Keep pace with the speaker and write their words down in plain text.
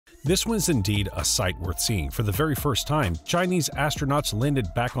This was indeed a sight worth seeing. For the very first time, Chinese astronauts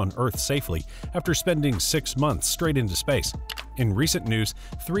landed back on Earth safely after spending 6 months straight into space. In recent news,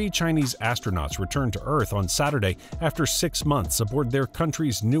 3 Chinese astronauts returned to Earth on Saturday after 6 months aboard their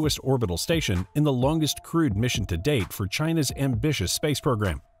country's newest orbital station in the longest crewed mission to date for China's ambitious space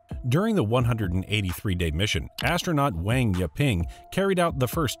program. During the 183-day mission, astronaut Wang Yaping carried out the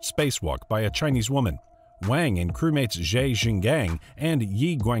first spacewalk by a Chinese woman. Wang and crewmates Zhai Zhigang and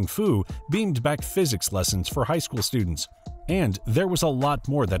Guangfu beamed back physics lessons for high school students. And there was a lot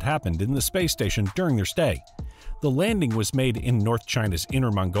more that happened in the space station during their stay. The landing was made in North China's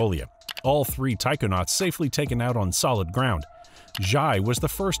Inner Mongolia. All 3 Taikonauts safely taken out on solid ground. Zhai was the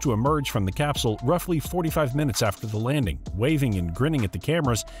first to emerge from the capsule roughly 45 minutes after the landing, waving and grinning at the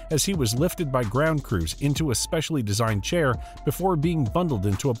cameras as he was lifted by ground crews into a specially designed chair before being bundled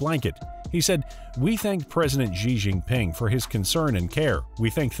into a blanket. He said, "We thank President Xi Jinping for his concern and care. We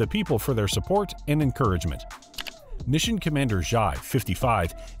thank the people for their support and encouragement." Mission Commander Zhai,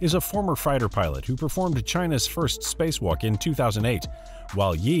 55, is a former fighter pilot who performed China's first spacewalk in 2008,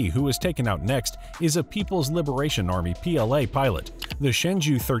 while Yi, who was taken out next, is a People's Liberation Army (PLA) pilot. The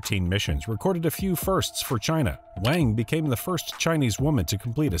Shenzhou 13 missions recorded a few firsts for China. Wang became the first Chinese woman to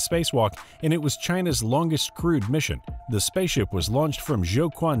complete a spacewalk, and it was China's longest crewed mission. The spaceship was launched from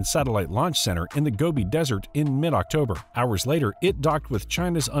Zhoukwan Satellite Launch Center in the Gobi Desert in mid-October. Hours later, it docked with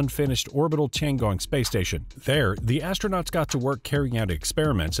China's unfinished orbital Tiangong space station. There, the astronauts got to work carrying out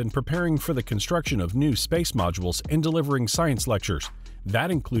experiments and preparing for the construction of new space modules and delivering science lectures.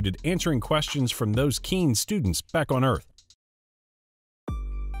 That included answering questions from those keen students back on Earth.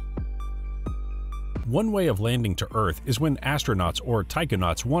 One way of landing to Earth is when astronauts or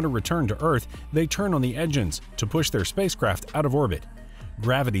Taikonauts want to return to Earth, they turn on the engines to push their spacecraft out of orbit.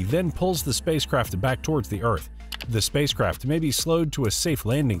 Gravity then pulls the spacecraft back towards the Earth. The spacecraft may be slowed to a safe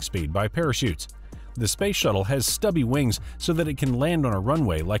landing speed by parachutes. The space shuttle has stubby wings so that it can land on a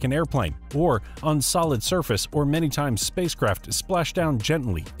runway like an airplane, or on solid surface, or many times spacecraft splash down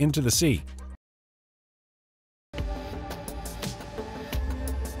gently into the sea.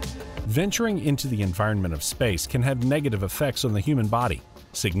 Venturing into the environment of space can have negative effects on the human body.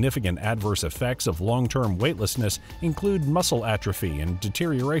 Significant adverse effects of long-term weightlessness include muscle atrophy and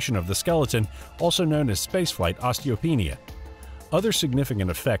deterioration of the skeleton, also known as spaceflight osteopenia. Other significant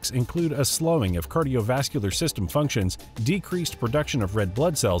effects include a slowing of cardiovascular system functions, decreased production of red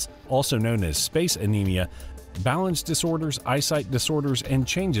blood cells, also known as space anemia, balance disorders, eyesight disorders, and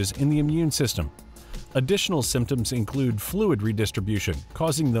changes in the immune system. Additional symptoms include fluid redistribution,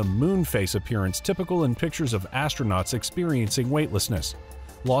 causing the moon face appearance typical in pictures of astronauts experiencing weightlessness,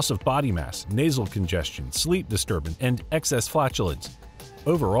 loss of body mass, nasal congestion, sleep disturbance, and excess flatulence.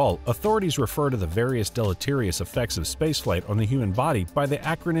 Overall, authorities refer to the various deleterious effects of spaceflight on the human body by the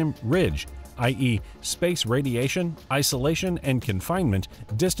acronym RIDGE, i.e., space radiation, isolation and confinement,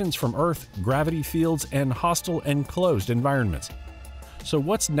 distance from Earth, gravity fields, and hostile enclosed environments. So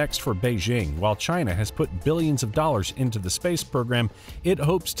what's next for Beijing? While China has put billions of dollars into the space program, it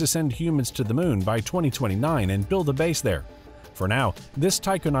hopes to send humans to the moon by 2029 and build a base there. For now, this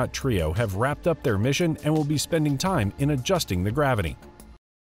Taikonaut trio have wrapped up their mission and will be spending time in adjusting the gravity.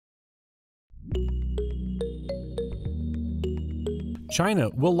 China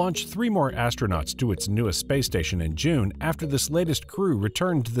will launch 3 more astronauts to its newest space station in June after this latest crew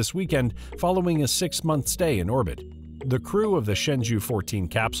returned this weekend following a 6-month stay in orbit. The crew of the Shenzhou 14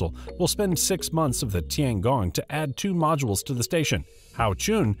 capsule will spend 6 months of the Tiangong to add 2 modules to the station, Hao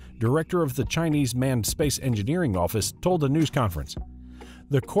Chun, director of the Chinese Manned Space Engineering Office, told a news conference.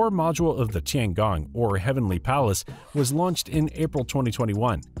 The core module of the Tiangong, or Heavenly Palace, was launched in April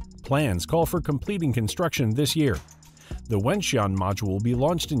 2021. Plans call for completing construction this year. The Wenxian module will be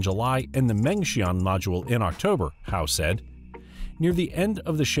launched in July and the Mengxian module in October, Hao said. Near the end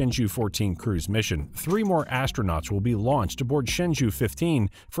of the Shenzhou 14 crew's mission, 3 more astronauts will be launched aboard Shenzhou 15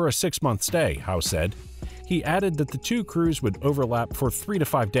 for a 6-month stay, Hao said. He added that the 2 crews would overlap for 3 to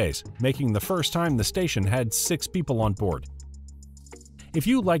 5 days, making the first time the station had 6 people on board. If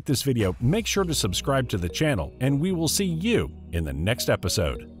you liked this video, make sure to subscribe to the channel, and we will see you in the next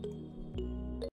episode.